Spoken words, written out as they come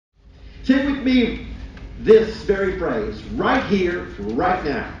Take with me this very phrase, right here, right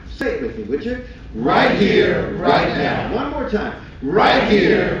now. Say it with me, would you? Right here, right now. One more time. Right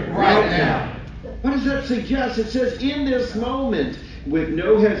here, right now. What does that suggest? It says in this moment, with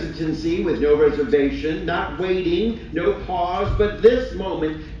no hesitancy, with no reservation, not waiting, no pause, but this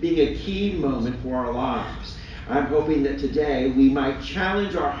moment being a key moment for our lives. I'm hoping that today we might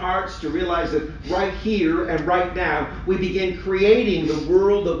challenge our hearts to realize that right here and right now we begin creating the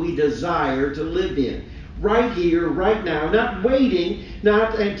world that we desire to live in. Right here, right now, not waiting,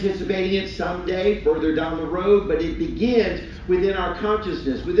 not anticipating it someday further down the road, but it begins within our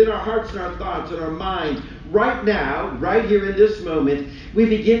consciousness, within our hearts and our thoughts and our minds. Right now, right here in this moment, we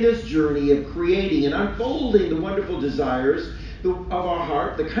begin this journey of creating and unfolding the wonderful desires of our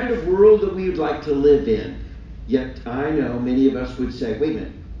heart, the kind of world that we would like to live in. Yet I know many of us would say, wait a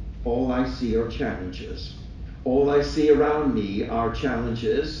minute, all I see are challenges. All I see around me are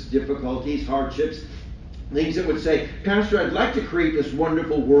challenges, difficulties, hardships, things that would say, Pastor, I'd like to create this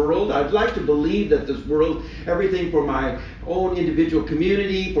wonderful world. I'd like to believe that this world, everything for my own individual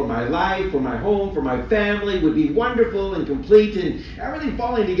community, for my life, for my home, for my family, would be wonderful and complete and everything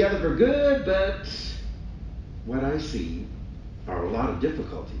falling together for good. But what I see are a lot of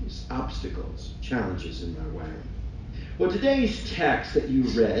difficulties, obstacles, challenges in my way. Well, today's text that you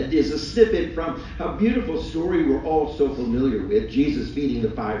read is a snippet from a beautiful story we're all so familiar with, Jesus feeding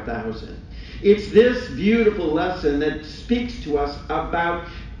the 5,000. It's this beautiful lesson that speaks to us about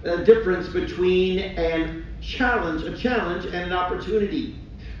the difference between a challenge and an opportunity.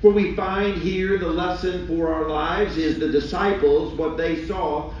 For we find here the lesson for our lives is the disciples, what they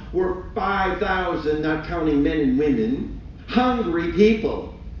saw were 5,000, not counting men and women, hungry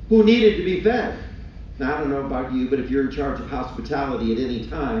people who needed to be fed. Now, I don't know about you, but if you're in charge of hospitality at any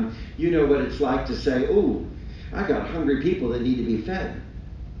time, you know what it's like to say, oh, I got hungry people that need to be fed.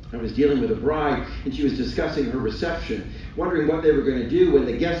 I was dealing with a bride, and she was discussing her reception, wondering what they were going to do when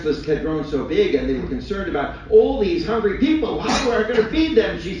the guest list had grown so big, and they were concerned about all these hungry people. How are we going to feed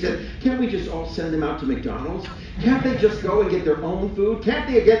them? She said, can't we just all send them out to McDonald's? Can't they just go and get their own food? Can't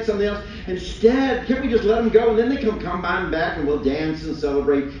they get something else? Instead, can't we just let them go, and then they come on back, and we'll dance and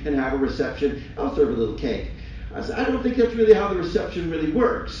celebrate and have a reception? I'll serve a little cake. I said, I don't think that's really how the reception really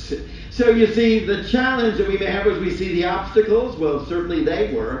works. So you see, the challenge that we may have as we see the obstacles, well, certainly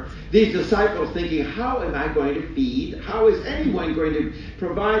they were. These disciples thinking, how am I going to feed? How is anyone going to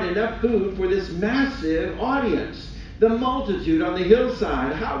provide enough food for this massive audience? The multitude on the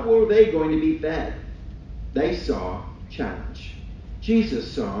hillside, how were they going to be fed? They saw challenge. Jesus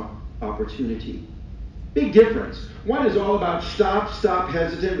saw opportunity. Big difference. One is all about stop,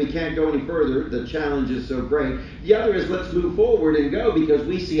 hesitant, we can't go any further, the challenge is so great. The other is let's move forward and go because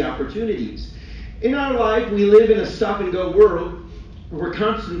we see opportunities. In our life, we live in a stop and go world. We're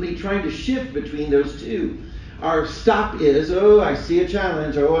constantly trying to shift between those two. Our stop is, oh, I see a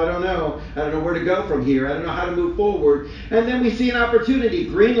challenge, oh, I don't know where to go from here, I don't know how to move forward. And then we see an opportunity.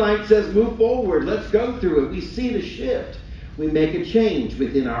 Green light says move forward, let's go through it. We see the shift. We make a change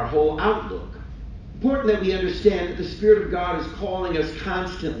within our whole outlook. Important that we understand that the Spirit of God is calling us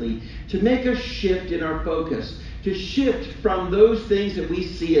constantly to make a shift in our focus, to shift from those things that we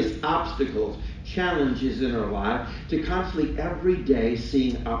see as obstacles, challenges in our life, to constantly every day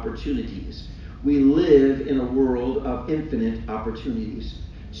seeing opportunities. We live in a world of infinite opportunities,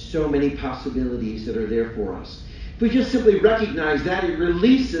 so many possibilities that are there for us. If we just simply recognize that, it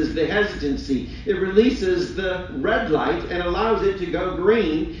releases the hesitancy. It releases the red light and allows it to go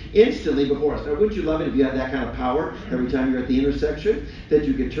green instantly before us. Now, wouldn't you love it if you had that kind of power every time you're at the intersection, that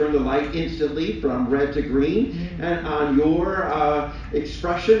you could turn the light instantly from red to green, and on your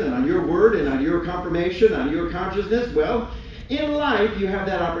expression and on your word and on your confirmation, on your consciousness? Well, in life, you have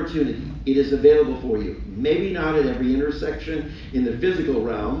that opportunity. It is available for you. Maybe not at every intersection in the physical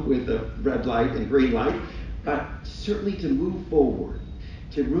realm with the red light and green light, but certainly to move forward,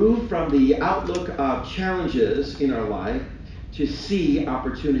 to move from the outlook of challenges in our life to see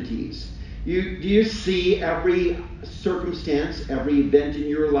opportunities. Do you see every circumstance, every event in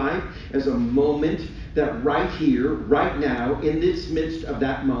your life as a moment that right here, right now, in this midst of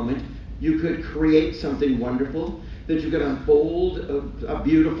that moment, you could create something wonderful, that you could unfold a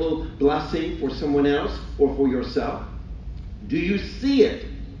beautiful blessing for someone else or for yourself? Do you see it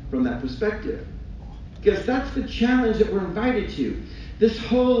from that perspective? Because that's the challenge that we're invited to. This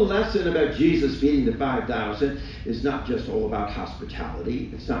whole lesson about Jesus feeding the 5,000 is not just all about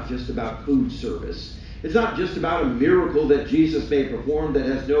hospitality. It's not just about food service. It's not just about a miracle that Jesus may perform that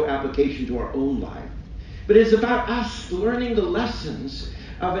has no application to our own life. But it's about us learning the lessons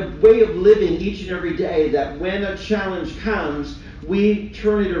of a way of living each and every day, that when a challenge comes, we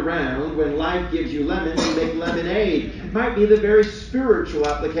turn it around. When life gives you lemons, you make lemonade. It might be the very spiritual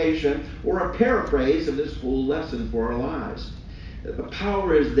application or a paraphrase of this whole lesson for our lives. The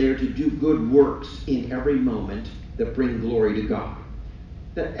power is there to do good works in every moment that bring glory to God.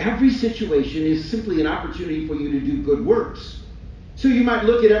 That every situation is simply an opportunity for you to do good works. So you might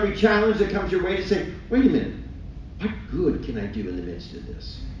look at every challenge that comes your way to say, wait a minute, what good can I do in the midst of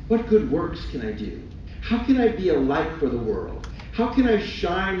this? What good works can I do? How can I be a light for the world? How can I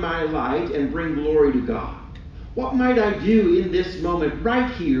shine my light and bring glory to God? What might I do in this moment,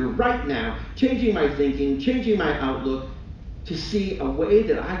 right here, right now, changing my thinking, changing my outlook, to see a way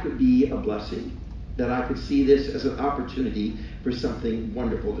that I could be a blessing, that I could see this as an opportunity for something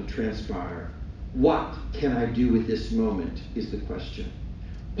wonderful to transpire? What can I do with this moment is the question.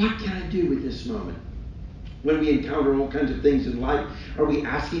 What can I do with this moment? When we encounter all kinds of things in life, are we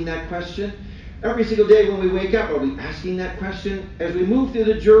asking that question? Every single day when we wake up, are we asking that question? As we move through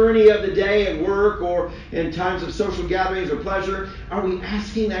the journey of the day at work or in times of social gatherings or pleasure, are we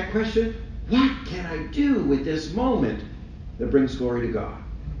asking that question? What can I do with this moment that brings glory to God?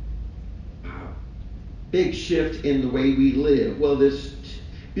 Wow. Big shift in the way we live. Well, this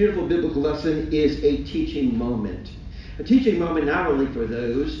beautiful biblical lesson is a teaching moment. A teaching moment not only for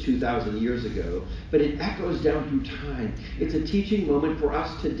those 2,000 years ago, but it echoes down through time. It's a teaching moment for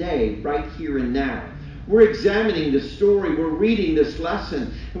us today, right here and now. We're examining the story, we're reading this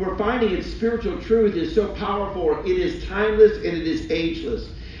lesson, and we're finding its spiritual truth is so powerful, it is timeless and it is ageless.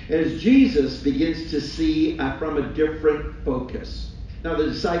 As Jesus begins to see from a different focus. Now the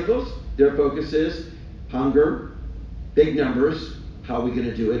disciples, their focus is hunger, big numbers. How are we going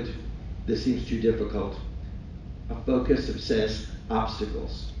to do it? This seems too difficult. A focus that says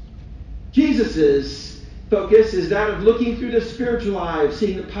obstacles. Jesus' focus is that of looking through the spiritual eye,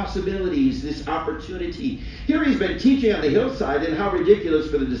 seeing the possibilities, this opportunity. Here he's been teaching on the hillside, and how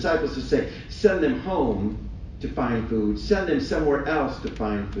ridiculous for the disciples to say, send them home to find food, send them somewhere else to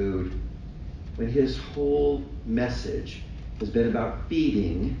find food, when his whole message has been about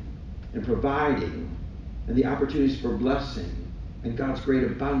feeding and providing and the opportunities for blessing and God's great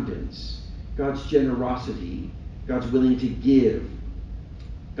abundance, God's generosity, God's willing to give,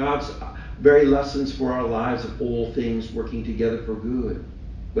 God's very lessons for our lives of all things working together for good.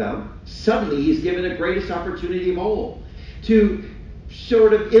 Well, suddenly he's given the greatest opportunity of all to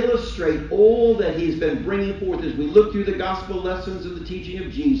sort of illustrate all that he's been bringing forth as we look through the gospel lessons of the teaching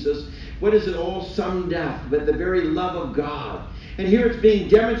of Jesus. What is it all summed up? But the very love of God. And here it's being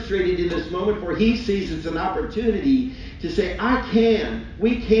demonstrated in this moment where he sees it's an opportunity to say, I can,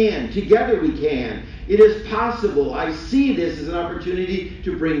 we can, together we can. It is possible. I see this as an opportunity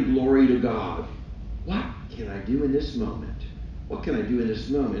to bring glory to God. What can I do in this moment? What can I do in this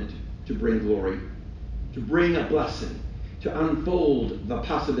moment to bring glory, to bring a blessing, to unfold the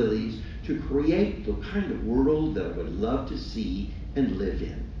possibilities, to create the kind of world that I would love to see and live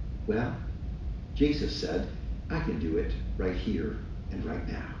in? Well, Jesus said, I can do it right here and right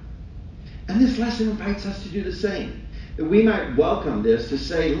now. And this lesson invites us to do the same. That we might welcome this to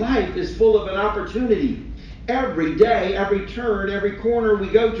say life is full of an opportunity. Every day, every turn, every corner we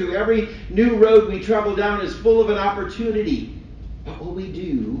go to, every new road we travel down is full of an opportunity. What will we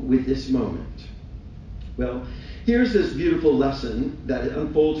do with this moment? Well, here's this beautiful lesson that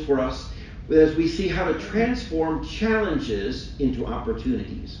unfolds for us as we see how to transform challenges into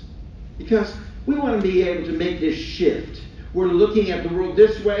opportunities. Because we want to be able to make this shift. We're looking at the world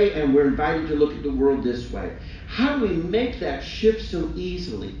this way, and we're invited to look at the world this way. How do we make that shift so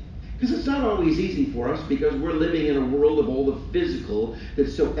easily? Because it's not always easy for us, because we're living in a world of all the physical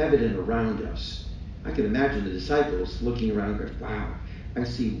that's so evident around us. I can imagine the disciples looking around going, wow, I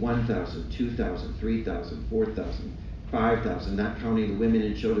see 1,000, 2,000, 3,000, 4,000, 5,000, not counting the women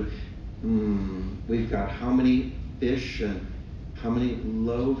and children. We've got how many fish and how many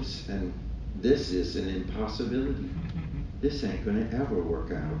loaves? And this is an impossibility. This ain't going to ever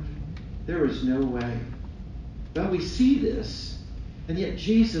work out. There is no way. Well, we see this, and yet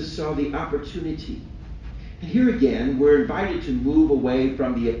Jesus saw the opportunity. And here again, we're invited to move away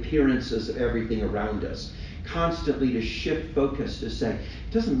from the appearances of everything around us, constantly to shift focus to say,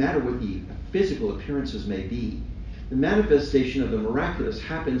 it doesn't matter what the physical appearances may be. The manifestation of the miraculous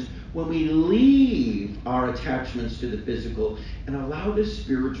happens when we leave our attachments to the physical and allow the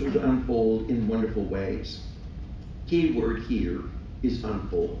spiritual to unfold in wonderful ways. Key word here is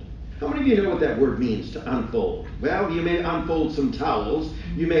unfold. How many of you know what that word means, to unfold? Well, you may unfold some towels,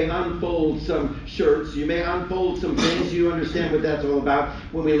 you may unfold some shirts, you may unfold some things. You understand what that's all about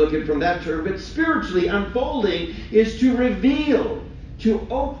when we look at it from that term. But spiritually, unfolding is to reveal, to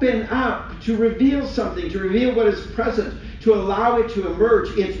open up, to reveal something, to reveal what is present, to allow it to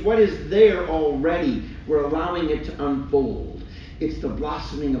emerge. It's what is there already. We're allowing it to unfold. It's the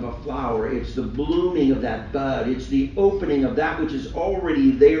blossoming of a flower. It's the blooming of that bud. It's the opening of that which is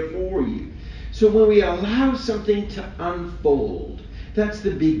already there for you. So when we allow something to unfold, that's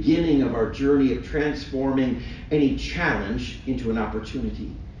the beginning of our journey of transforming any challenge into an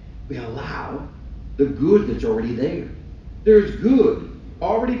opportunity. We allow the good that's already there. There's good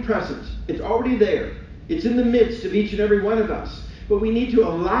already present. It's already there. It's in the midst of each and every one of us. But we need to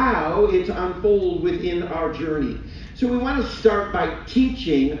allow it to unfold within our journey. So we want to start by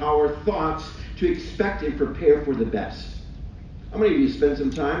teaching our thoughts to expect and prepare for the best. How many of you spend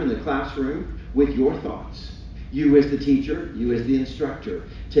some time in the classroom with your thoughts? You as the teacher, you as the instructor,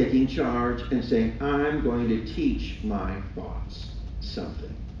 taking charge and saying, I'm going to teach my thoughts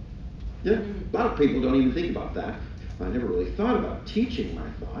something. Yeah, a lot of people don't even think about that. I never really thought about teaching my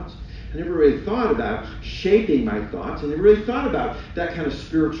thoughts. I never really thought about shaping my thoughts. I never really thought about that kind of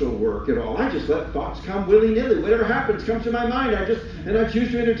spiritual work at all. I just let thoughts come willy-nilly. Whatever happens comes to my mind. I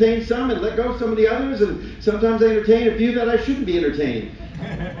choose to entertain some and let go of some of the others. And sometimes I entertain a few that I shouldn't be entertaining.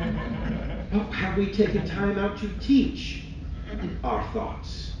 Oh, have we taken time out to teach our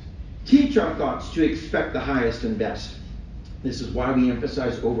thoughts? Teach our thoughts to expect the highest and best. This is why we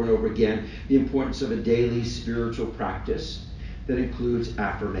emphasize over and over again the importance of a daily spiritual practice that includes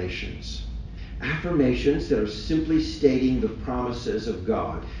affirmations. Affirmations that are simply stating the promises of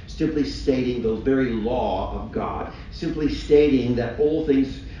God, simply stating the very law of God, simply stating that all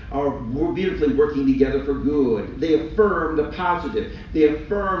things are beautifully working together for good. They affirm the positive. They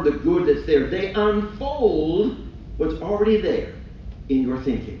affirm the good that's there. They unfold what's already there in your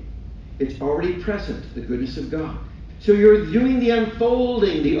thinking. It's already present, the goodness of God. So you're doing the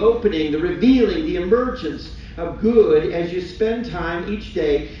unfolding, the opening, the revealing, the emergence of good as you spend time each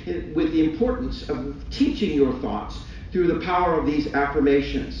day with the importance of teaching your thoughts through the power of these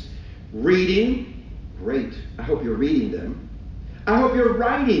affirmations. Reading, great. I hope you're reading them. I hope you're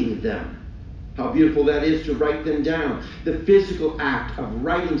writing them. How beautiful that is to write them down. The physical act of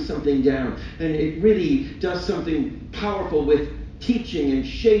writing something down. And it really does something powerful with teaching and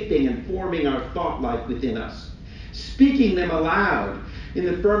shaping and forming our thought life within us. Speaking them aloud in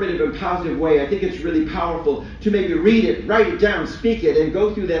the affirmative and positive way, I think it's really powerful to maybe read it, write it down, speak it, and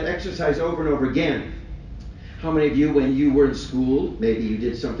go through that exercise over and over again. How many of you, when you were in school, maybe you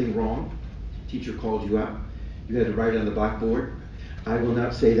did something wrong, teacher called you out, you had to write on the blackboard, I will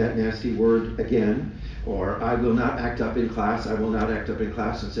not say that nasty word again, or I will not act up in class, I will not act up in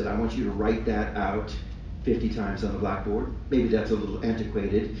class, and said, I want you to write that out 50 times on the blackboard. Maybe that's a little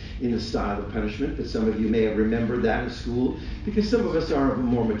antiquated in the style of punishment, but some of you may have remembered that in school, because some of us are of a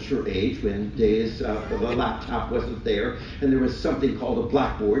more mature age when days the laptop wasn't there, and there was something called a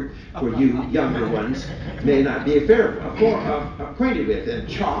blackboard for you younger ones may not be acquainted with, and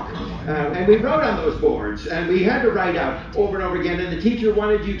chalk. And we wrote on those boards, and we had to write out over and over again, and the teacher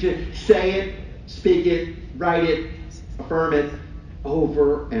wanted you to say it, speak it, write it, affirm it,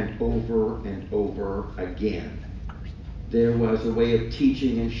 over and over and over again. There was a way of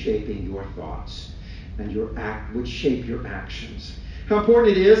teaching and shaping your thoughts, and your act would shape your actions. How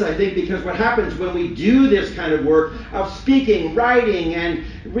important it is, I think, because what happens when we do this kind of work of speaking, writing, and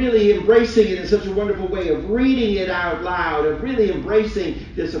really embracing it in such a wonderful way, of reading it out loud, of really embracing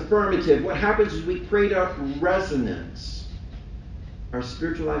this affirmative, what happens is we create a resonance. Our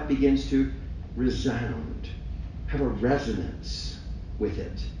spiritual life begins to resound, have a resonance with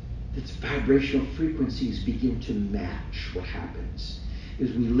it. Its vibrational frequencies begin to match. What happens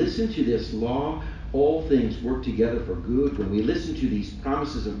is we listen to this law, all things work together for good. When we listen to these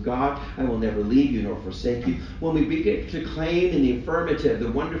promises of God, I will never leave you nor forsake you. When we begin to claim in the affirmative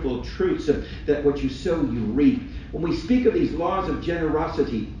the wonderful truths of that what you sow, you reap. When we speak of these laws of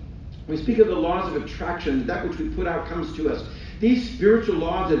generosity, when we speak of the laws of attraction, that which we put out comes to us. These spiritual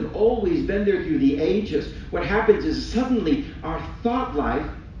laws have always been there through the ages. What happens is suddenly our thought life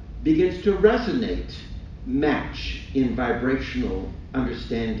begins to resonate, match in vibrational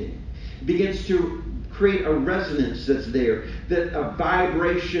understanding. It begins to create a resonance that's there, that a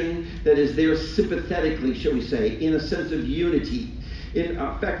vibration that is there sympathetically, shall we say, in a sense of unity. In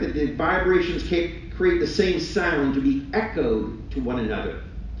fact, that the vibrations create the same sound to be echoed to one another.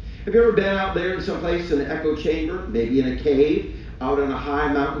 Have you ever been out there in some place in an echo chamber, maybe in a cave, out on a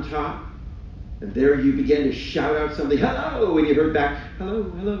high mountaintop? And there you begin to shout out something, hello, and you heard back, hello,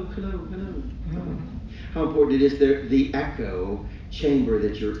 hello, hello, hello. How important it is the echo chamber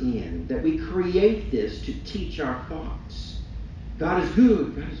that you're in, that we create this to teach our thoughts. God is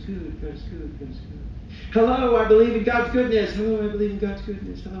good, God is good, God is good, God is good. Hello, I believe in God's goodness. Hello, I believe in God's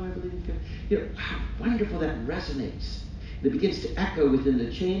goodness. Hello, I believe in God. How wonderful that resonates that begins to echo within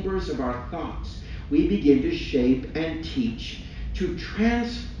the chambers of our thoughts, we begin to shape and teach, to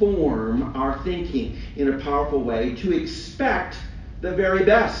transform our thinking in a powerful way, to expect the very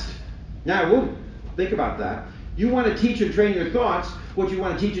best. Now, think about that. You want to teach and train your thoughts. What you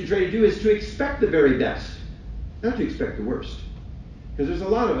want to teach and train to do is to expect the very best, not to expect the worst. Because there's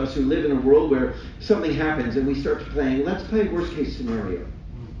a lot of us who live in a world where something happens and we start playing, let's play worst case scenario.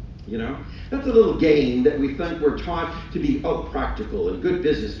 You know, that's a little game that we think we're taught to be practical and good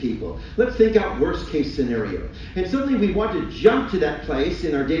business people. Let's think out worst case scenario. And suddenly we want to jump to that place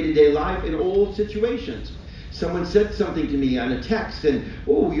in our day-to-day life in old situations. Someone said something to me on a text, and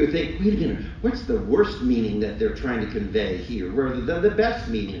you think, wait a minute, what's the worst meaning that they're trying to convey here rather than the best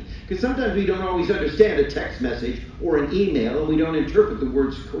meaning? Because sometimes we don't always understand a text message or an email, and we don't interpret the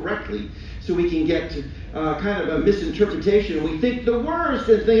words correctly. So we can get kind of a misinterpretation, and we think the worst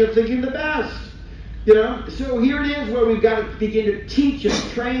instead of thinking the best. You know, so here it is where we've got to begin to teach and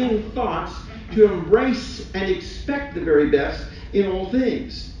train thoughts to embrace and expect the very best in all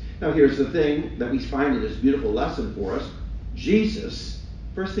things. Now here's the thing that we find in this beautiful lesson for us. Jesus,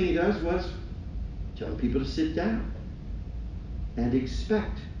 first thing he does was tell people to sit down and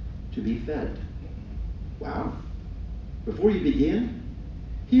expect to be fed. Wow. Before you begin,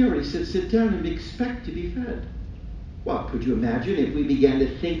 he already said sit down and expect to be fed. Well, could you imagine if we began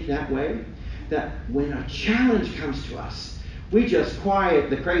to think that way? That when a challenge comes to us, we just quiet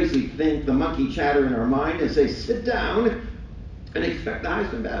the crazy thing, the monkey chatter in our mind and say, sit down and expect the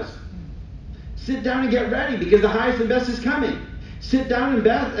highest and best. Sit down and get ready because the highest and best is coming. Sit down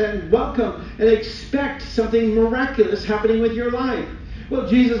and welcome and expect something miraculous happening with your life. Well,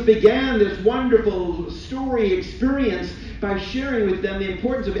 Jesus began this wonderful story experience by sharing with them the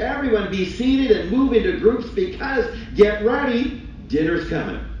importance of everyone be seated and move into groups because, get ready, dinner's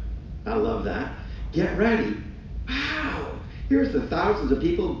coming. I love that. Get ready. Wow. Here's the thousands of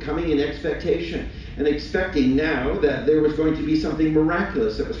people coming in expectation and expecting now that there was going to be something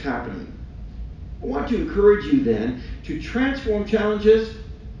miraculous that was happening. I want to encourage you then to transform challenges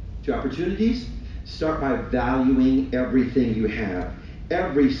to opportunities. Start by valuing everything you have.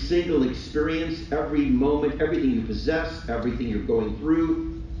 Every single experience, every moment, everything you possess, everything you're going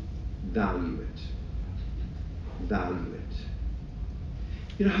through, value it. Value it.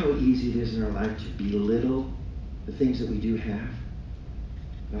 You know how easy it is in our life to belittle the things that we do have?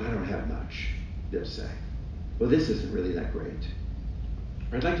 Well, I don't have much, they'll say. Well, this isn't really that great.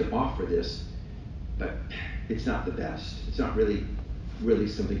 Or I'd like to offer this, but it's not the best. It's not really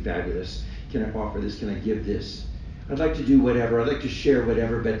something fabulous. Can I offer this? Can I give this? I'd like to do whatever. I'd like to share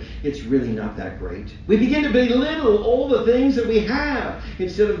whatever, but it's really not that great. We begin to belittle all the things that we have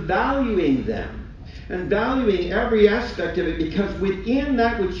instead of valuing them and valuing every aspect of it, because within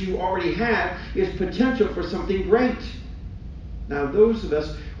that which you already have is potential for something great. Now, those of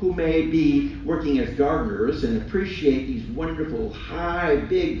us who may be working as gardeners and appreciate these wonderful, high,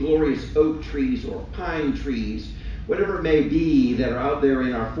 big, glorious oak trees or pine trees, whatever it may be that are out there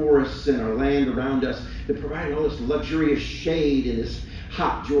in our forests and our land around us that provide all this luxurious shade in this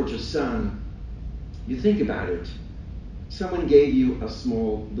hot Georgia sun. You think about it. Someone gave you a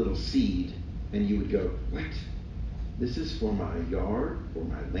small little seed and you would go, what? This is for my yard, for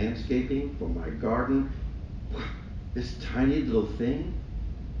my landscaping, for my garden. This tiny little thing?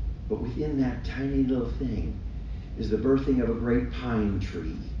 But within that tiny little thing is the birthing of a great pine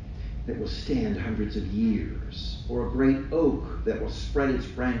tree that will stand hundreds of years, or a great oak that will spread its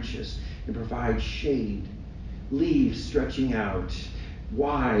branches and provide shade, leaves stretching out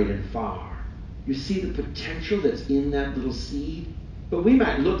wide and far. You see the potential that's in that little seed? But we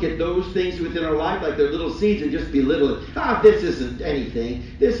might look at those things within our life like they're little seeds and just belittle it. This isn't anything.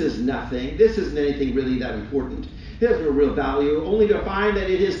 This is nothing. This isn't anything really that important. There's no real value, only to find that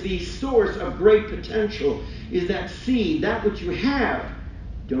it is the source of great potential, is that seed, that which you have.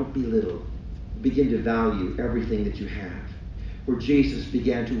 Don't belittle. Begin to value everything that you have. Where Jesus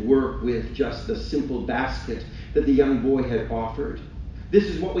began to work with just the simple basket that the young boy had offered. This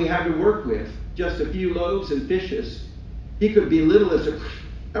is what we have to work with. Just a few loaves and fishes. He could belittle us.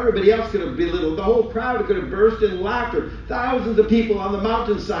 Everybody else could have belittled. The whole crowd could have burst in laughter. Thousands of people on the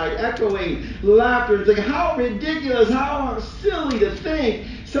mountainside echoing laughter and saying, how ridiculous, how silly to think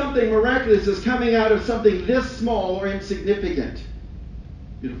something miraculous is coming out of something this small or insignificant.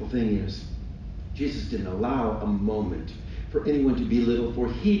 Beautiful thing is, Jesus didn't allow a moment for anyone to belittle,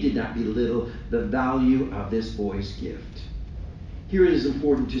 for he did not belittle the value of this boy's gift. Here it is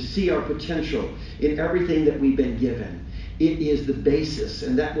important to see our potential in everything that we've been given. It is the basis,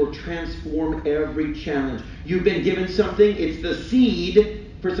 and that will transform every challenge. You've been given something, it's the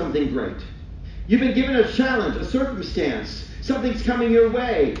seed for something great. You've been given a challenge, a circumstance. Something's coming your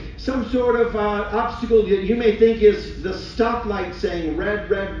way. Some sort of obstacle that you may think is the stoplight saying red,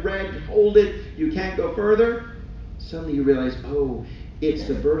 red, red, hold it, you can't go further. Suddenly you realize, oh, it's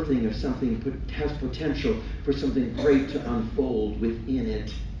the birthing of something that has potential for something great to unfold within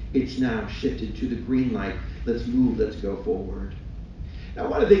it. It's now shifted to the green light. Let's move, let's go forward. Now,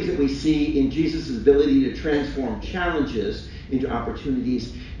 one of the things that we see in Jesus' ability to transform challenges into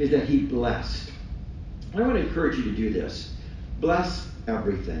opportunities is that he blessed. I want to encourage you to do this. Bless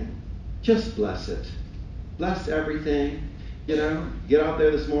everything. Just bless it. Bless everything. You know, get out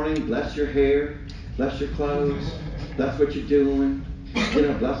there this morning, bless your hair, bless your clothes, bless what you're doing. You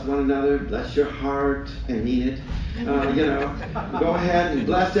know, bless one another, bless your heart, and mean it. Go ahead and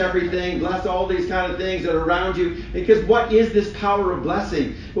bless everything, bless all these kind of things that are around you. Because what is this power of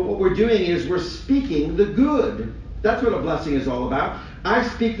blessing? Well, what we're doing is we're speaking the good. That's what a blessing is all about. I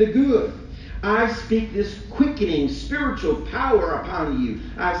speak the good. I speak this quickening spiritual power upon you.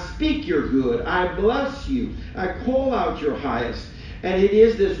 I speak your good. I bless you. I call out your highest. And it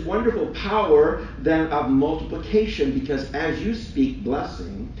is this wonderful power then of multiplication, because as you speak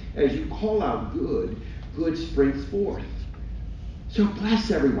blessing, as you call out good, good springs forth. So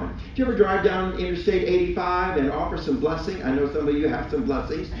bless everyone. Do you ever drive down Interstate 85 and offer some blessing? I know some of you have some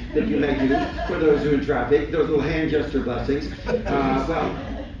blessings that you may do for those who are in traffic, those little hand gesture blessings.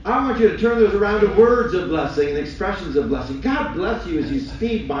 I want you to turn those around to words of blessing and expressions of blessing. God bless you as you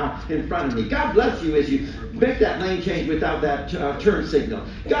speed by in front of me. God bless you as you make that lane change without that turn signal.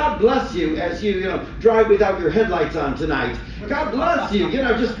 God bless you as you drive without your headlights on tonight. God bless you.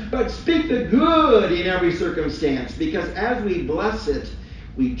 But speak the good in every circumstance, because as we bless it,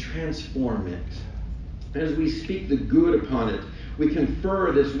 we transform it. As we speak the good upon it, we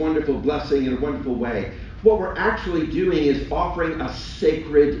confer this wonderful blessing in a wonderful way. What we're actually doing is offering a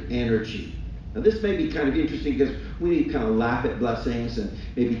sacred energy. Now, this may be kind of interesting because we kind of laugh at blessings and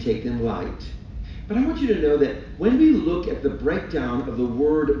maybe take them light. But I want you to know that when we look at the breakdown of the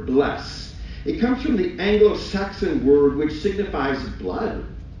word bless, it comes from the Anglo-Saxon word which signifies blood.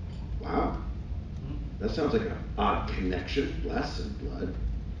 Wow. That sounds like an odd connection, bless and blood.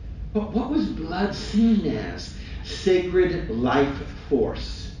 But what was blood seen as? Sacred life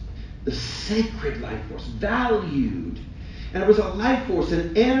force. The sacred life force, valued. And it was a life force,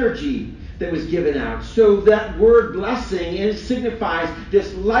 an energy that was given out. So that word blessing, it signifies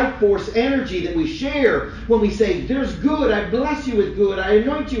this life force energy that we share when we say, there's good, I bless you with good, I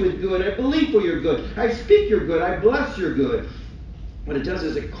anoint you with good, I believe for your good, I speak your good, I bless your good. What it does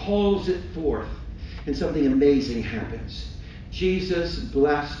is it calls it forth, and something amazing happens. Jesus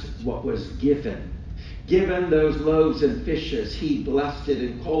blessed what was given. Given those loaves and fishes, he blessed it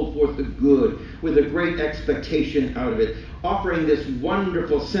and called forth the good with a great expectation out of it, offering this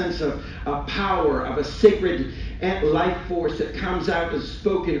wonderful sense of power, of a sacred life force that comes out and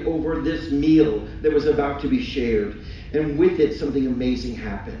spoken over this meal that was about to be shared. And with it, something amazing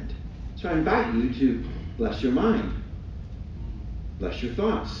happened. So I invite you to bless your mind. Bless your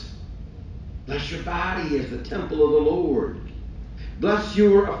thoughts. Bless your body as the temple of the Lord. Bless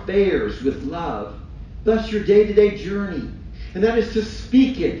your affairs with love. Bless your day-to-day journey. And that is to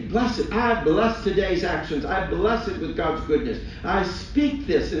speak it. Bless it. I bless today's actions. I bless it with God's goodness. I speak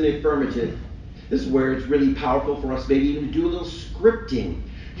this in the affirmative. This is where it's really powerful for us maybe even to do a little scripting.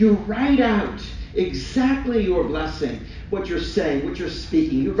 You write out exactly your blessing, what you're saying, what you're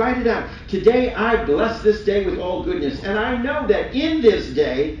speaking. You write it out. Today I bless this day with all goodness. And I know that in this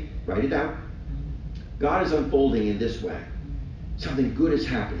day, write it out, God is unfolding in this way. Something good is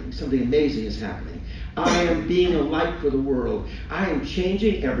happening. Something amazing is happening. I am being a light for the world. I am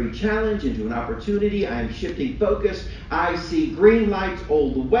changing every challenge into an opportunity. I am shifting focus. I see green lights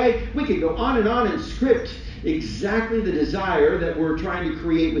all the way. We can go on and script exactly the desire that we're trying to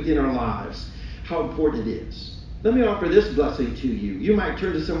create within our lives. How important it is. Let me offer this blessing to you. You might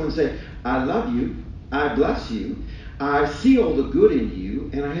turn to someone and say, I love you. I bless you. I see all the good in you,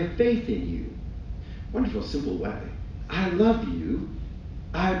 and I have faith in you. Wonderful, simple way. I love you.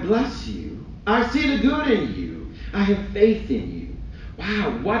 I bless you. I see the good in you. I have faith in you.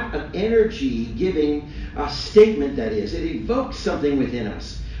 Wow, what an energy-giving statement that is. It evokes something within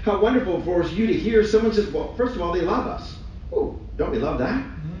us. How wonderful for you to hear someone says, well, first of all, they love us. Oh, don't we love that?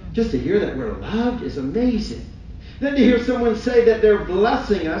 Just to hear that we're loved is amazing. Then to hear someone say that they're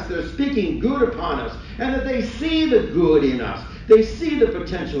blessing us, they're speaking good upon us, and that they see the good in us. They see the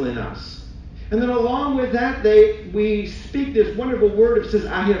potential in us. And then along with that, we speak this wonderful word that says,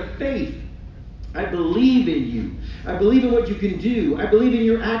 I have faith. I believe in you. I believe in what you can do. I believe in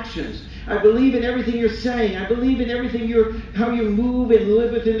your actions. I believe in everything you're saying. I believe in everything how you move and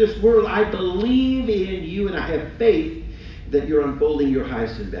live within this world. I believe in you, and I have faith that you're unfolding your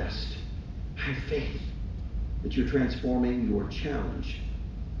highest and best. I have faith that you're transforming your challenge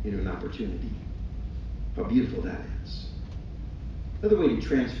into an opportunity. How beautiful that is. Another way to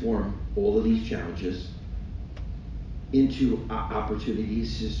transform all of these challenges into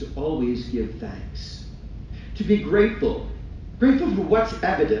opportunities is to always give thanks. To be grateful. Grateful for what's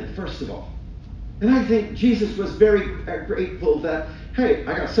evident, first of all. And I think Jesus was very grateful that, hey,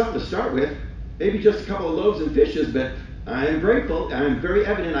 I got something to start with. Maybe just a couple of loaves and fishes, but I am grateful. I'm very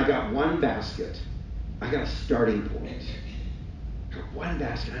evident. I got one basket. I got a starting point. I got one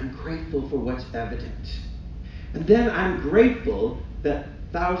basket. I'm grateful for what's evident. And then I'm grateful that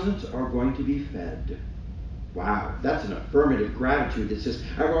thousands are going to be fed. Wow, that's an affirmative gratitude that says,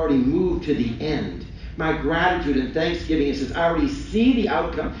 I've already moved to the end. My gratitude and thanksgiving, it says, I already see the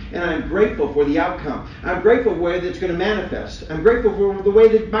outcome, and I'm grateful for the outcome. I'm grateful for the way that's going to manifest. I'm grateful for the way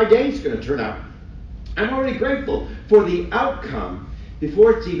that my day is going to turn out. I'm already grateful for the outcome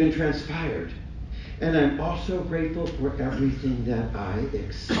before it's even transpired. And I'm also grateful for everything that I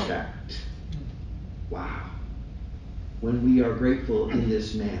expect. Wow. When we are grateful in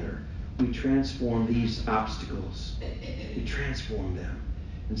this manner, we transform these obstacles. We transform them.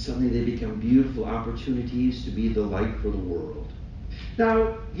 And suddenly they become beautiful opportunities to be the light for the world.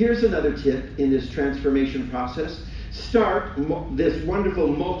 Now, here's another tip in this transformation process. Start this wonderful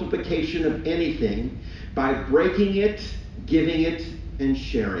multiplication of anything by breaking it, giving it, and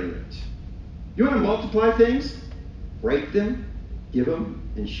sharing it. You want to multiply things? Break them, give them,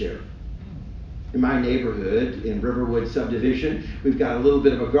 and share them. In my neighborhood, in Riverwood subdivision, we've got a little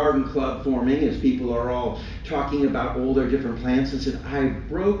bit of a garden club forming as people are all talking about all their different plants, and said, I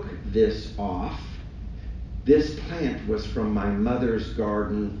broke this off. This plant was from my mother's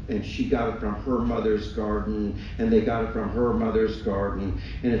garden, and she got it from her mother's garden, and they got it from her mother's garden,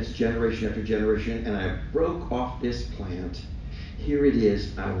 and it's generation after generation, and I broke off this plant. Here it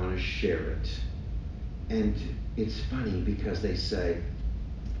is, I want to share it. And it's funny because they say,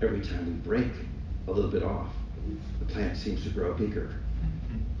 every time we break a little bit off, the plant seems to grow bigger.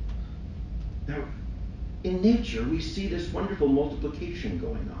 Now, in nature, we see this wonderful multiplication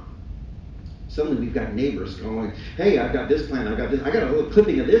going on. Suddenly we've got neighbors going, hey, I've got this plant, I got a little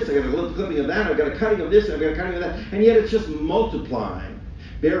clipping of this, I got a little clipping of that, I've got a cutting of this, I've got a cutting of that, and yet it's just multiplying.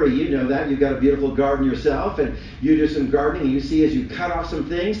 Barry, you know that. You've got a beautiful garden yourself, and you do some gardening, and you see as you cut off some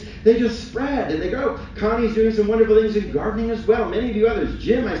things, they just spread, and they grow. Connie's doing some wonderful things in gardening as well. Many of you others.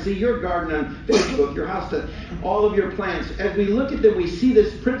 Jim, I see your garden on Facebook, your house, all of your plants. As we look at them, we see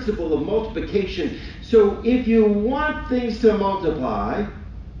this principle of multiplication. So if you want things to multiply,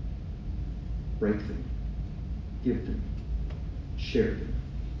 break them, give them, share them.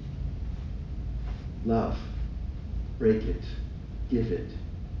 Love, break it, give it,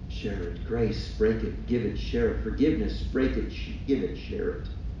 share it. Grace, break it, give it, share it. Forgiveness, break it, give it, share it.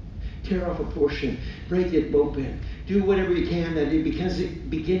 Tear off a portion, break it open. Do whatever you can because it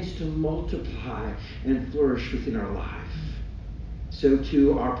begins to multiply and flourish within our life. So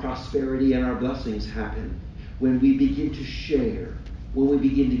too our prosperity and our blessings happen when we begin to share, when we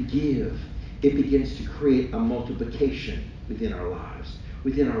begin to give. It begins to create a multiplication within our lives,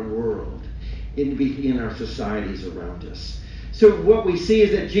 within our world, in our societies around us. So what we see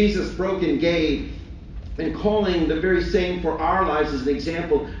is that Jesus broke and gave, and calling the very same for our lives as an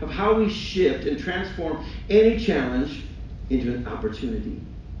example of how we shift and transform any challenge into an opportunity.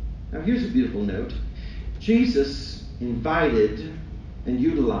 Now here's a beautiful note. Jesus invited and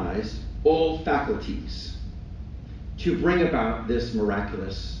utilized all faculties to bring about this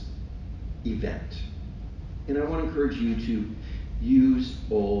miraculous event. And I want to encourage you to use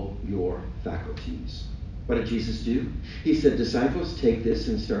all your faculties. What did Jesus do? He said, disciples, take this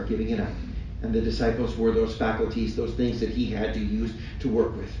and start giving it out. And the disciples were those faculties, those things that he had to use to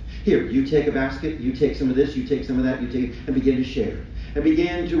work with. Here, you take a basket, you take some of this, you take some of that, and begin to share. And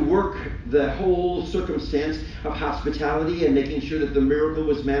began to work the whole circumstance of hospitality and making sure that the miracle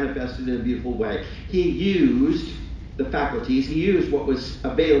was manifested in a beautiful way. He used the faculties. He used what was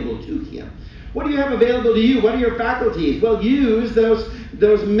available to him. What do you have available to you? What are your faculties? Well, use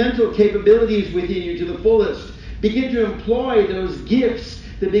those mental capabilities within you to the fullest. Begin to employ those gifts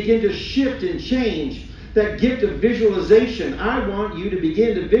that begin to shift and change. That gift of visualization. I want you to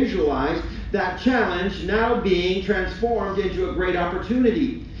begin to visualize that challenge now being transformed into a great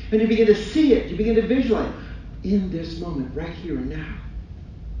opportunity. And you begin to see it. You begin to visualize. In this moment, right here and now,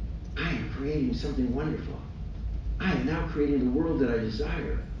 I am creating something wonderful. I am now creating the world that I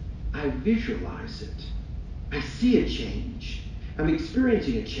desire. I visualize it. I see a change. I'm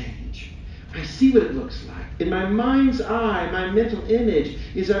experiencing a change. I see what it looks like. In my mind's eye, my mental image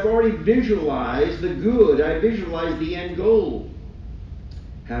is I've already visualized the good. I visualize the end goal.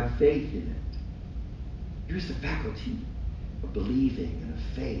 Have faith in it. Use the faculty of believing and of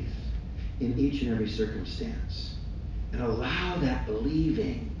faith in each and every circumstance. And allow that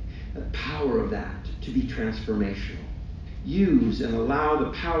believing, the power of that, to be transformational. Use and allow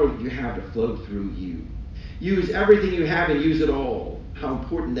the power that you have to flow through you. Use everything you have and use it all. How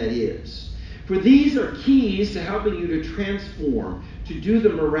important that is. For these are keys to helping you to transform, to do the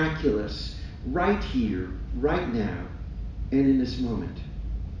miraculous right here, right now, and in this moment.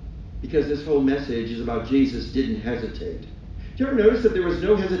 Because this whole message is about Jesus didn't hesitate. Did you ever notice that there was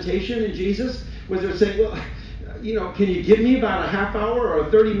no hesitation in Jesus? Was there saying, well, can you give me about a half hour or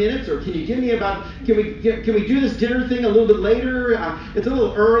 30 minutes? Or can you give me about, can we do this dinner thing a little bit later? It's a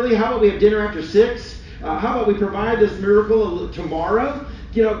little early. How about we have dinner after 6? How about we provide this miracle tomorrow?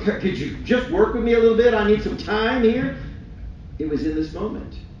 Could you just work with me a little bit? I need some time here. It was in this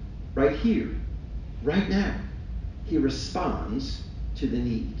moment, right here, right now. He responds to the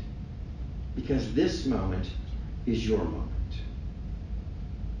need. Because this moment is your moment.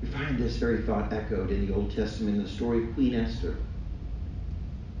 We find this very thought echoed in the Old Testament in the story of Queen Esther.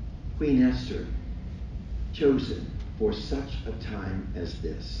 Queen Esther, chosen for such a time as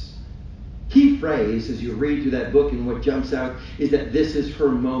this. Key phrase as you read through that book and what jumps out is that this is her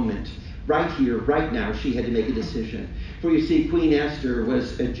moment. Right here, right now, she had to make a decision. For you see, Queen Esther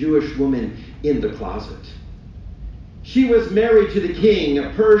was a Jewish woman in the closet. She was married to the king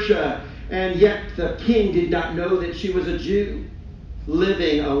of Persia, and yet the king did not know that she was a Jew,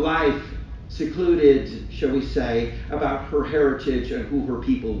 living a life secluded, shall we say, about her heritage and who her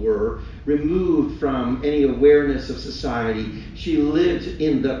people were, removed from any awareness of society. She lived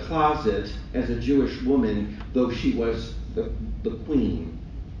in the closet as a Jewish woman, though she was the queen.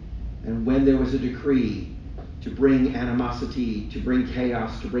 And when there was a decree to bring animosity, to bring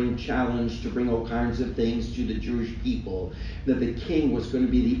chaos, to bring challenge, to bring all kinds of things to the Jewish people, that the king was going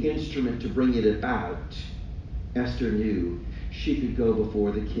to be the instrument to bring it about, Esther knew she could go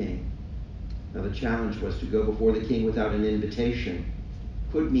before the king. Now the challenge was to go before the king without an invitation.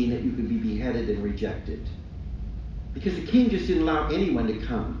 Could mean that you could be beheaded and rejected. Because the king just didn't allow anyone to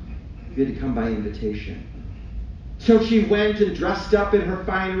come. You had to come by invitation. So she went and dressed up in her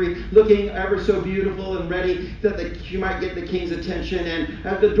finery, looking ever so beautiful and ready that she might get the king's attention. And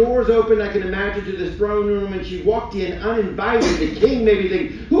as the doors opened, I can imagine, to this throne room, and she walked in uninvited. The king maybe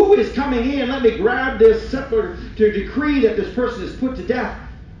think, who is coming in? Let me grab this scepter to decree that this person is put to death.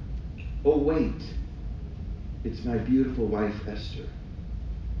 Oh, wait. It's my beautiful wife, Esther.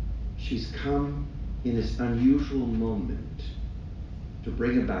 She's come in this unusual moment to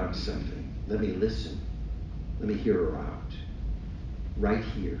bring about something. Let me listen. Let me hear her out. Right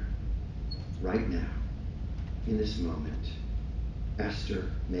here, right now, in this moment, Esther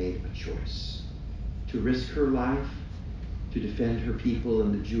made a choice to risk her life, to defend her people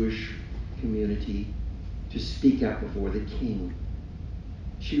and the Jewish community, to speak out before the king.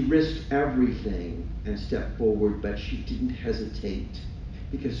 She risked everything and stepped forward, but she didn't hesitate,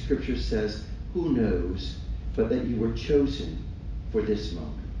 because Scripture says, who knows but that you were chosen for this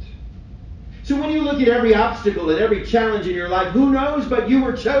moment. So when you look at every obstacle and every challenge in your life, who knows but you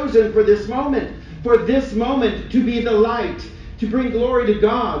were chosen for this moment to be the light, to bring glory to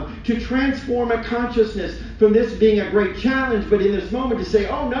God, to transform a consciousness from this being a great challenge, but in this moment to say,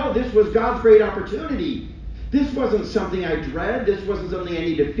 oh no, this was God's great opportunity. This wasn't something I dread. This wasn't something I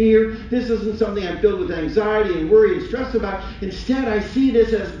need to fear. This isn't something I'm filled with anxiety and worry and stress about. Instead, I see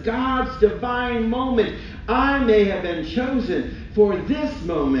this as God's divine moment. I may have been chosen for this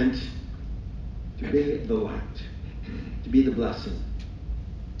moment to be the light, to be the blessing,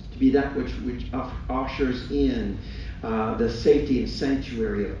 to be that which ushers in the safety and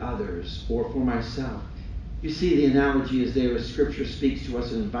sanctuary of others, or for myself. You see, the analogy is there as Scripture speaks to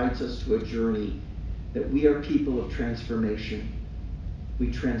us and invites us to a journey, that we are people of transformation.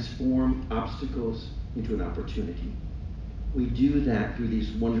 We transform obstacles into an opportunity. We do that through these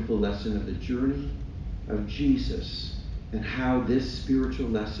wonderful lessons of the journey of Jesus, and how this spiritual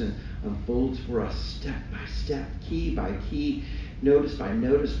lesson unfolds for us step by step, key by key, notice by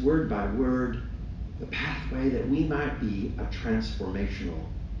notice, word by word, the pathway that we might be a transformational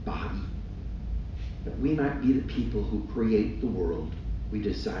body, that we might be the people who create the world we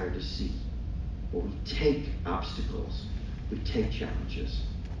desire to see. Where we take obstacles, we take challenges,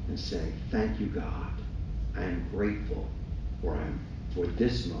 and say, thank you, God. I am grateful for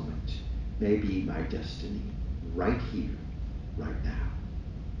this moment. May be my destiny right here, right now.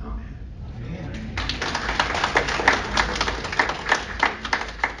 Amen. Amen.